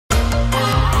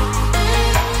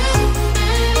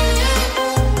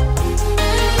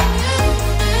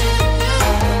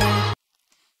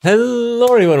Hello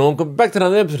everyone, welcome back to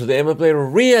another episode of the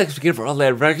THEIMPACTPLAY Reacts. We're for all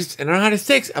the records and our hottest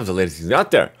takes of the latest season out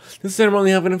there. This time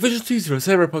we have an official teaser of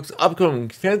Cyberpunk's upcoming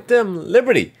Phantom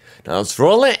Liberty. Now let's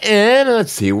roll it and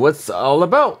let's see what's all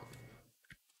about.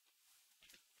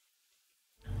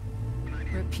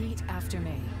 Repeat after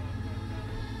me.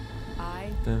 I,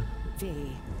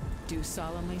 thee, do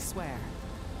solemnly swear.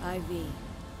 I, thee,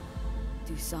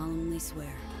 do solemnly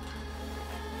swear.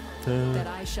 That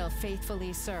I shall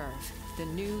faithfully serve the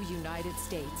new United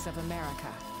States of America.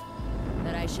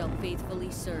 That I shall faithfully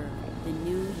serve the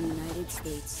new United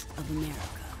States of America.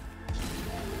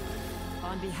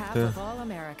 On behalf of all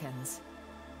Americans,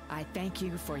 I thank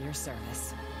you for your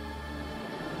service.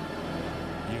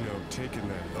 You know, taking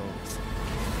that oath.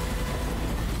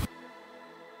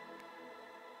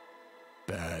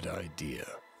 Bad idea.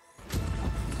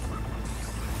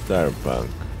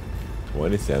 Cyberpunk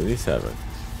 2077.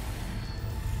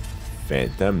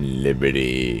 Phantom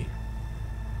Liberty.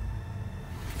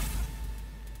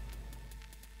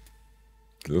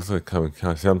 It looks like coming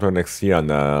sometime next year on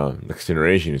the next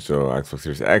generation, so Xbox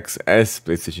Series X, S,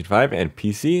 PlayStation 5, and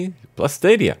PC, plus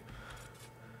Stadia.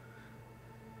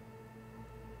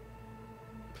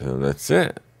 So that's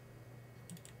it.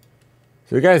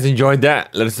 So if you guys enjoyed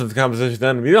that, let us know in the comment section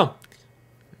down below.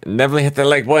 And definitely hit that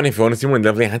like button if you want to see more, and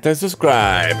definitely hit that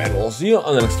subscribe, and we'll see you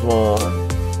on the next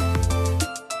one.